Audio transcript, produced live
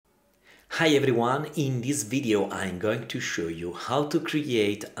Hi everyone, in this video I'm going to show you how to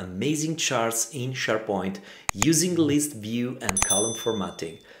create amazing charts in SharePoint using list view and column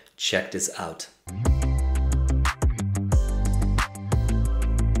formatting. Check this out.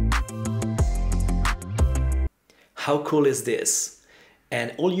 How cool is this?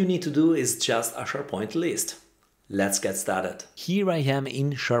 And all you need to do is just a SharePoint list. Let's get started. Here I am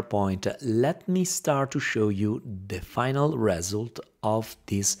in SharePoint. Let me start to show you the final result of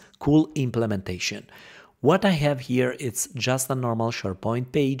this cool implementation. What I have here is just a normal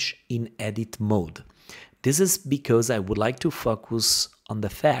SharePoint page in edit mode. This is because I would like to focus on the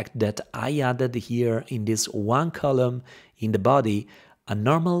fact that I added here in this one column in the body a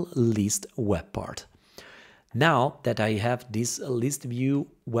normal list web part. Now that I have this list view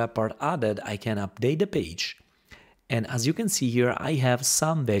web part added, I can update the page. And as you can see here, I have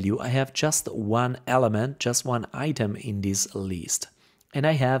some value. I have just one element, just one item in this list. And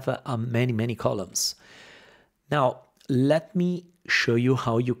I have many columns. Now, let me show you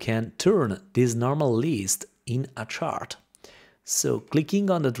how you can turn this normal list in a chart. So clicking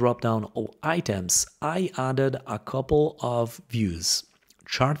on the drop-down of items, I added a couple of views,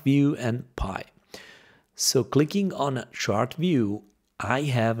 chart view and pie. So clicking on chart view, I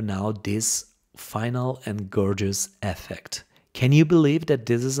have now this final and gorgeous effect. Can you believe that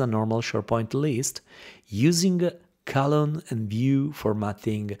this is a normal SharePoint list? Using column and view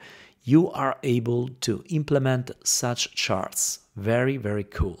formatting, you are able to implement such charts. Very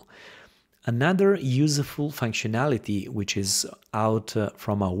cool. Another useful functionality which is out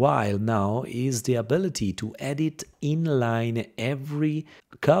from a while now is the ability to edit inline every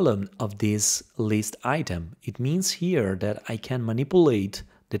column of this list item. It means here that I can manipulate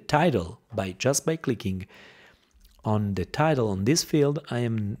the title just by clicking on the title on this field. I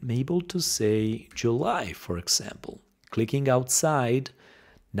am able to say July, for example. Clicking outside,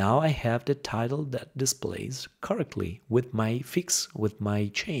 now I have the title that displays correctly with my fix, with my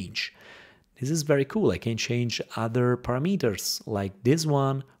change. This is very cool. I can change other parameters like this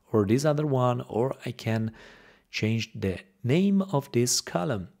one or this other one, or I can change the name of this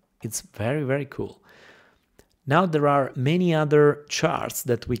column. It's very cool. Now there are many other charts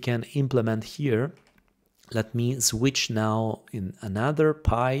that we can implement here. Let me switch now in another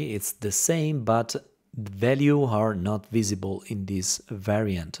pie. It's the same, but the value are not visible in this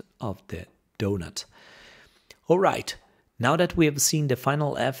variant of the donut. All right, now that we have seen the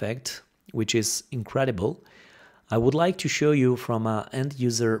final effect, which is incredible, I would like to show you from an end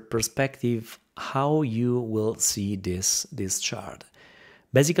user perspective how you will see this chart.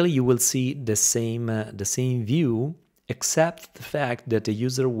 Basically, you will see the same view, except the fact that the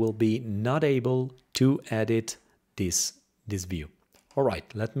user will be not able to edit this view. All right,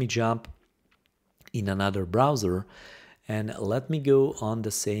 let me jump in another browser and let me go on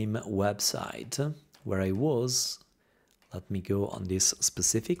the same website where I was. Let me go on this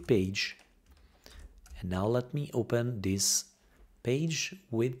specific page. And now let me open this page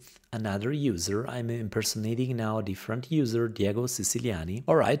with another user. I'm impersonating now a different user, Diego Siciliani.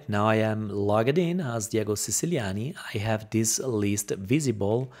 All right, now I am logged in as Diego Siciliani. I have this list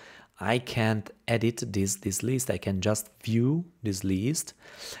visible. I can't edit this list. I can just view this list.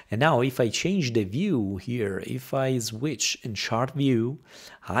 And now if I change the view here, if I switch in chart view,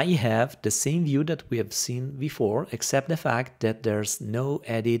 I have the same view that we have seen before, except the fact that there's no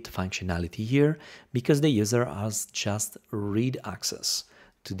edit functionality here because the user has just read access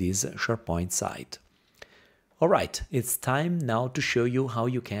to this SharePoint site. All right, it's time now to show you how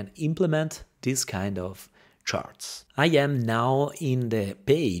you can implement this kind of charts. I am now in the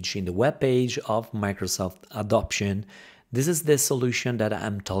web page of Microsoft Adoption. This is the solution that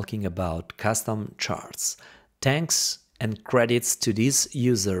I'm talking about, custom charts. Thanks and credits to this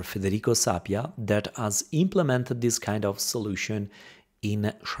user, Federico Sapia, that has implemented this kind of solution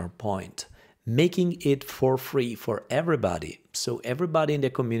in SharePoint, making it for free for everybody. So everybody in the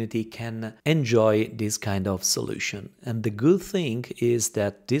community can enjoy this kind of solution. And the good thing is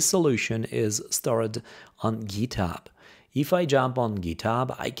that this solution is stored on GitHub. If I jump on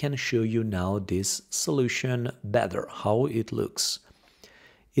GitHub, I can show you now this solution better, how it looks.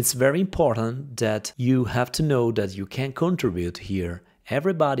 It's very important that you have to know that you can contribute here.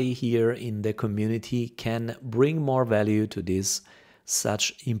 Everybody here in the community can bring more value to this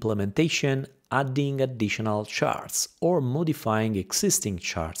such implementation, adding additional charts or modifying existing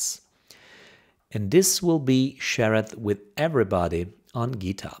charts. And this will be shared with everybody on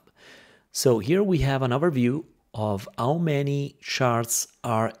GitHub. So here we have an overview of how many charts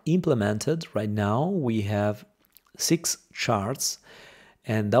are implemented. Right now we have 6 charts,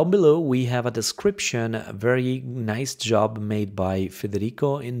 And down below we have a description, a very nice job made by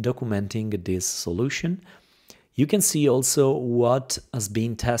Federico in documenting this solution. You can see also what has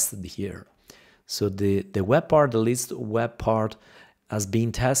been tested here. So the web part, the list web part, has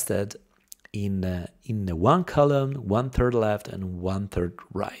been tested in one column, 1/3 left and 1/3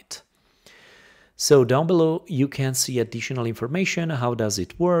 right. So down below you can see additional information. How does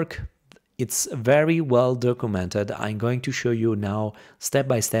it work? It's very well documented. I'm going to show you now step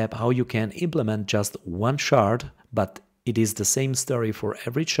by step how you can implement just one chart, but it is the same story for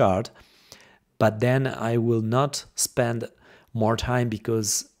every chart. But then I will not spend more time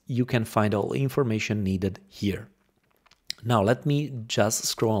because you can find all information needed here. Now let me just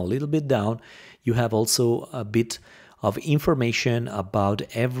scroll a little bit down. You have also a bit of information about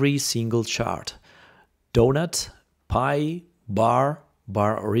every single chart. Donut, pie, bar,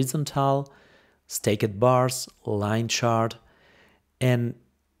 bar horizontal, staked bars, line chart, and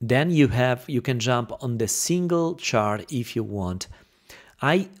then you can jump on the single chart if you want.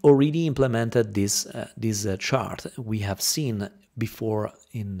 I already implemented this chart we have seen before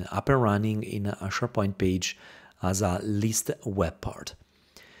in up and running in a SharePoint page as a list web part.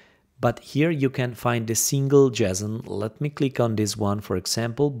 But here you can find the single JSON. Let me click on this one, for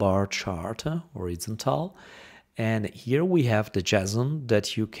example, bar chart, horizontal. And here we have the JSON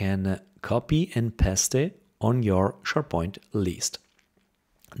that you can copy and paste on your SharePoint list.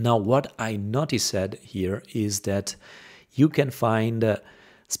 Now, what I noticed here is that you can find a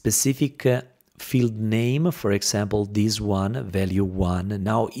specific field name, for example, this one, value 1.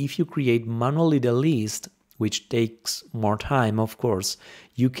 Now, if you create manually the list, which takes more time, of course,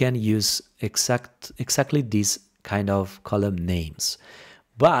 you can use exactly this kind of column names.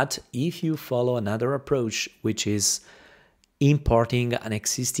 But if you follow another approach, which is importing an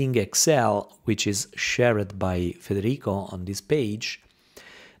existing Excel, which is shared by Federico on this page,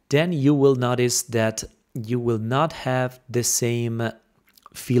 then you will notice that you will not have the same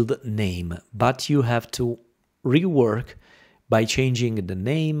field name, but you have to rework by changing the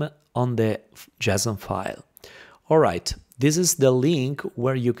name on the JSON file. All right, this is the link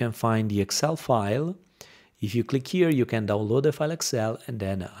where you can find the Excel file. If you click here, you can download the file Excel, and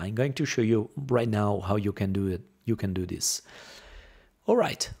then I'm going to show you right now how you can do it. You can do this. All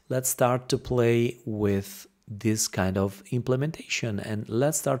right, let's start to play with this kind of implementation, and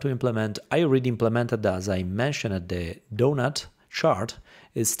let's start to implement. I already implemented, as I mentioned, the donut chart.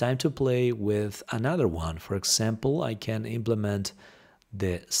 It's time to play with another one. For example, I can implement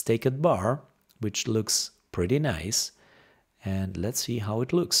the staked bar, which looks pretty nice, and let's see how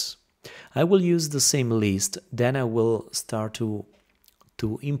it looks. I will use the same list, then I will start to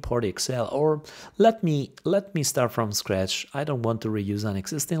import Excel, or let me start from scratch. I don't want to reuse an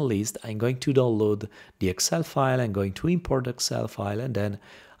existing list. I'm going to download the Excel file, I'm going to import the Excel file, and then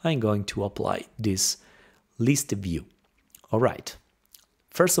I'm going to apply this list view. All right,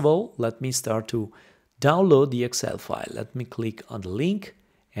 first of all, let me start to download the Excel file. Let me click on the link,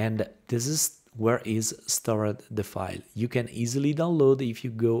 and this is where is stored the file. You can easily download if you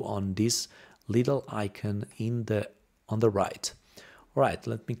go on this little icon on the right. All right,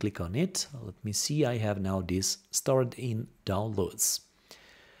 let me click on it. Let me see, I have now this stored in downloads.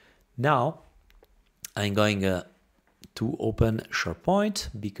 Now I'm going to open SharePoint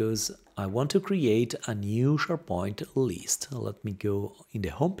because I want to create a new SharePoint list. Let me go in the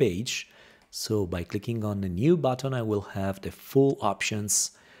home page. So by clicking on the new button, I will have the full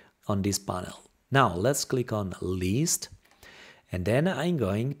options on this panel. Now let's click on list, and then I'm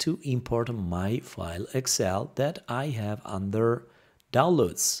going to import my file Excel that I have under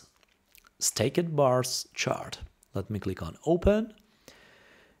downloads, staked bars chart. Let me click on open,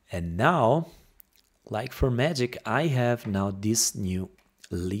 and now, like for magic, I have now this new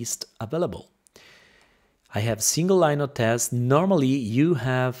list available. I have single line of text. Normally you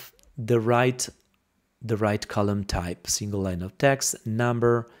have the right column type, single line of text,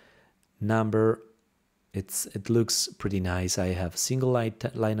 number, it looks pretty nice. I have single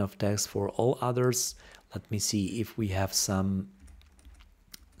line of text for all others. Let me see if we have some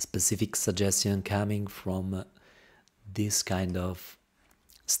specific suggestion coming from this kind of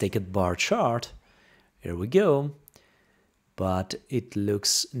staked bar chart. Here we go, but it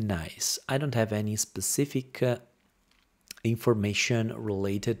looks nice. I don't have any specific information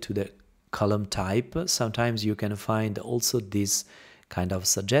related to the column type. Sometimes you can find also this kind of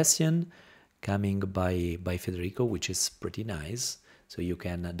suggestion coming by Federico, which is pretty nice. So you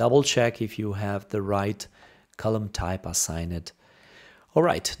can double check if you have the right column type assigned. All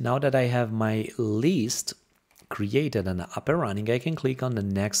right, now that I have my list created and up and running, I can click on the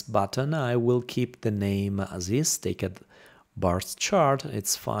next button. I will keep the name as is, staked bars chart,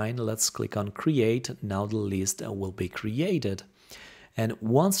 it's fine. Let's click on create. Now the list will be created. And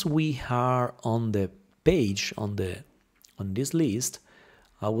once we are on the page, on this list,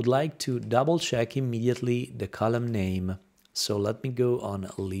 I would like to double check immediately the column name. So let me go on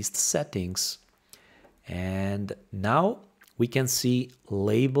list settings. And now we can see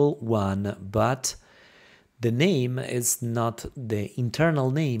label 1, but the name is not, the internal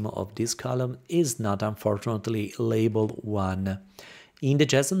name of this column is not unfortunately label 1. In the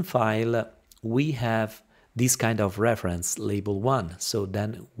JSON file, we have this kind of reference, label 1, so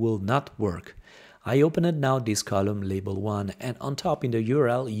then will not work. I opened now this column, label 1, and on top in the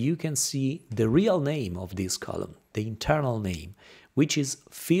URL you can see the real name of this column, the internal name, which is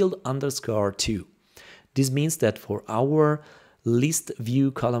field_2. This means that for our list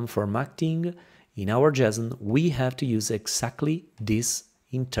view column formatting in our JSON, we have to use exactly this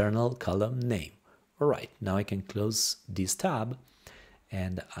internal column name. All right, now I can close this tab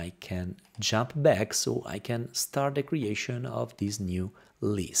and I can jump back so I can start the creation of this new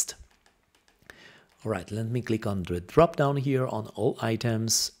list. All right, let me click on the drop down here on all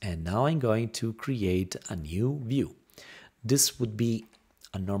items, and now I'm going to create a new view. This would be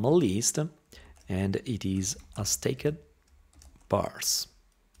a normal list, and it is a stacked bars.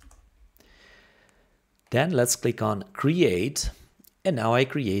 Then let's click on create, and now I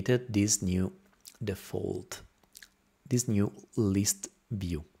created this new default, this new list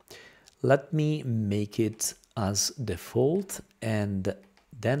view. Let me make it as default, and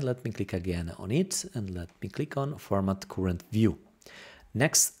then let me click again on it and let me click on format current view.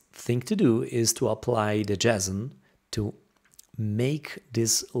 Next thing to do is to apply the JSON to make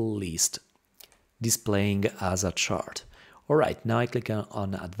this list displaying as a chart. All right, now I click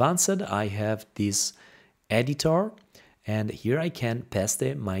on advanced. I have this editor and here I can paste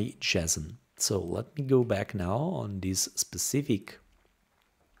my JSON. So let me go back now on this specific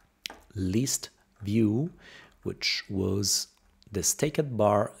list view, which was the stacked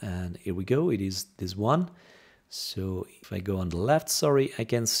bar, and here we go, it is this one. So if I go on the left, sorry, I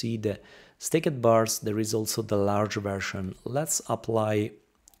can see the stacked bars. There is also the large version. Let's apply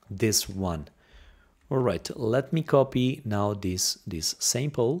this one. All right, let me copy now this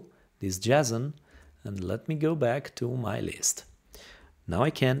sample, this JSON, and let me go back to my list. Now I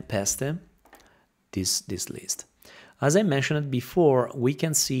can paste this list. As I mentioned before, we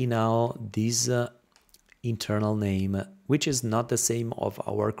can see now this internal name, which is not the same of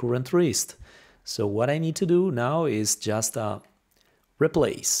our current list. So what I need to do now is just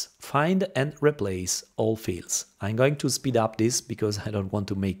replace, find and replace all fields. I'm going to speed up this because I don't want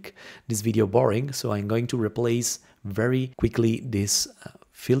to make this video boring. So I'm going to replace very quickly this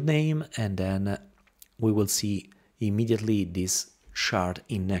field name, and then we will see immediately this chart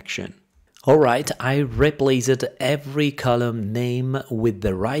in action. All right, I replaced every column name with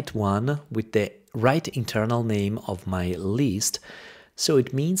the right one, with the right internal name of my list. So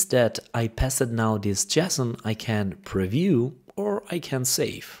it means that I passed now this JSON, I can preview or I can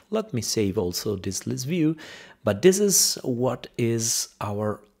save. Let me save also this list view, but this is what is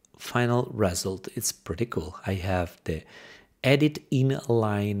our final result. It's pretty cool. I have the edit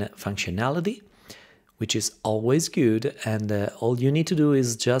inline functionality, which is always good, and all you need to do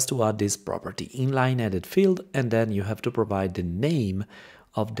is just to add this property, inline edit field, and then you have to provide the name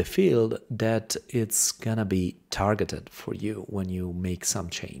of the field that it's gonna be targeted for you when you make some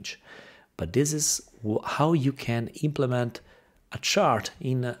change. But this is how you can implement a chart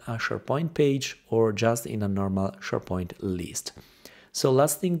in a SharePoint page or just in a normal SharePoint list. So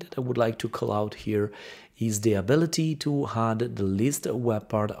last thing that I would like to call out here is the ability to add the list web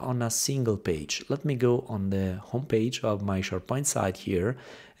part on a single page. Let me go on the home page of my SharePoint site here,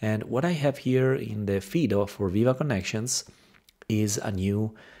 and what I have here in the feed for Viva Connections is a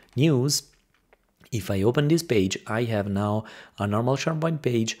new news. If I open this page, I have now a normal SharePoint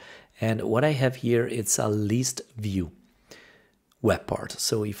page, and what I have here, it's a list view web part.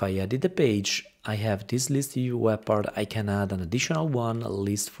 So if I edit the page, I have this list view web part. I can add an additional one, a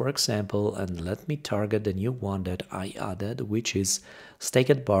list for example, and let me target the new one that I added, which is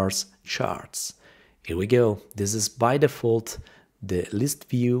stacked bars charts. Here we go. This is by default the list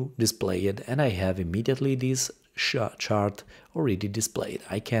view displayed, and I have immediately this chart already displayed.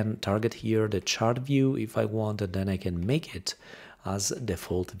 I can target here the chart view if I want, and then I can make it as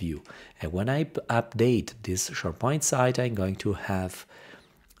default view. And when I update this SharePoint site, I'm going to have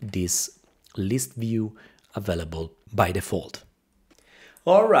this list view available by default.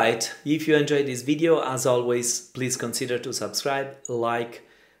 All right, if you enjoyed this video, as always, please consider to subscribe, like,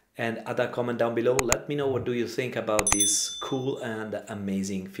 and add a comment down below. Let me know what do you think about this cool and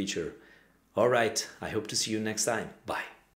amazing feature. All right, I hope to see you next time. Bye.